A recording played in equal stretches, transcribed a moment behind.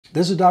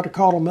This is Dr.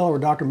 Caudill Miller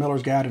with Dr.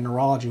 Miller's Guide to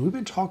Neurology. We've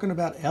been talking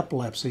about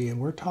epilepsy, and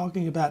we're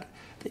talking about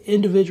the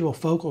individual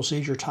focal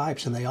seizure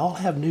types, and they all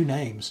have new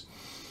names.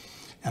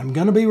 And I'm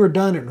going to be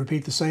redundant and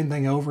repeat the same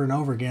thing over and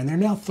over again. There are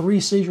now 3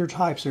 seizure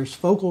types. There's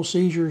focal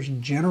seizures,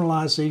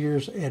 generalized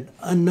seizures, and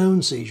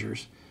unknown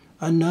seizures.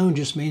 Unknown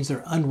just means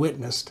they're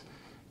unwitnessed.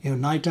 You know,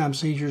 nighttime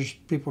seizures,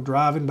 people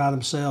driving by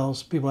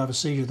themselves, people have a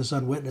seizure that's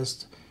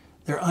unwitnessed.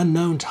 They're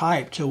unknown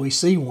type till we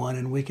see one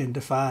and we can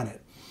define it.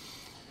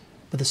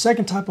 But the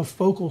second type of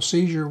focal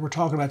seizure we're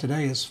talking about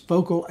today is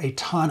focal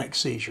atonic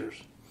seizures.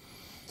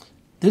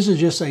 This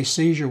is just a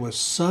seizure with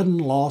sudden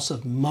loss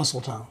of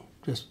muscle tone.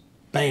 Just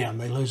bam,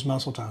 they lose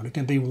muscle tone. It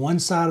can be one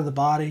side of the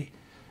body.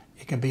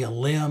 It can be a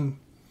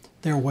limb.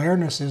 Their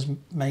awareness is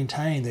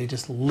maintained. They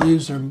just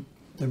lose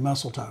their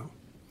muscle tone.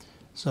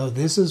 So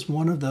this is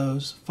one of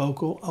those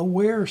focal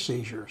aware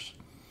seizures.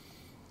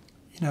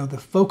 You know, the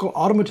focal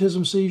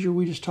automatism seizure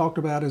we just talked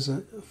about is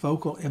a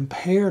focal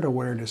impaired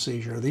awareness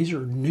seizure. These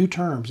are new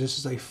terms. This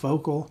is a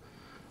focal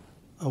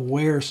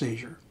aware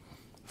seizure,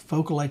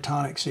 focal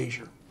atonic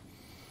seizure.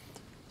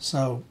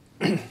 So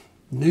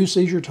new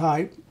seizure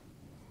type,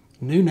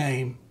 new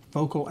name,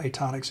 focal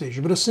atonic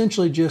seizure, but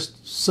essentially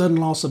just sudden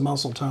loss of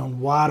muscle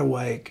tone, wide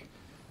awake,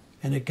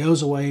 and it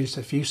goes away just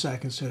a few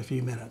seconds to a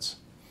few minutes.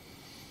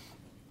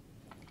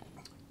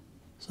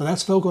 So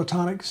that's focal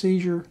atonic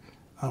seizure.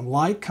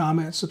 Like,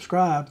 comment,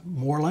 subscribe.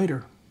 More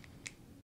later.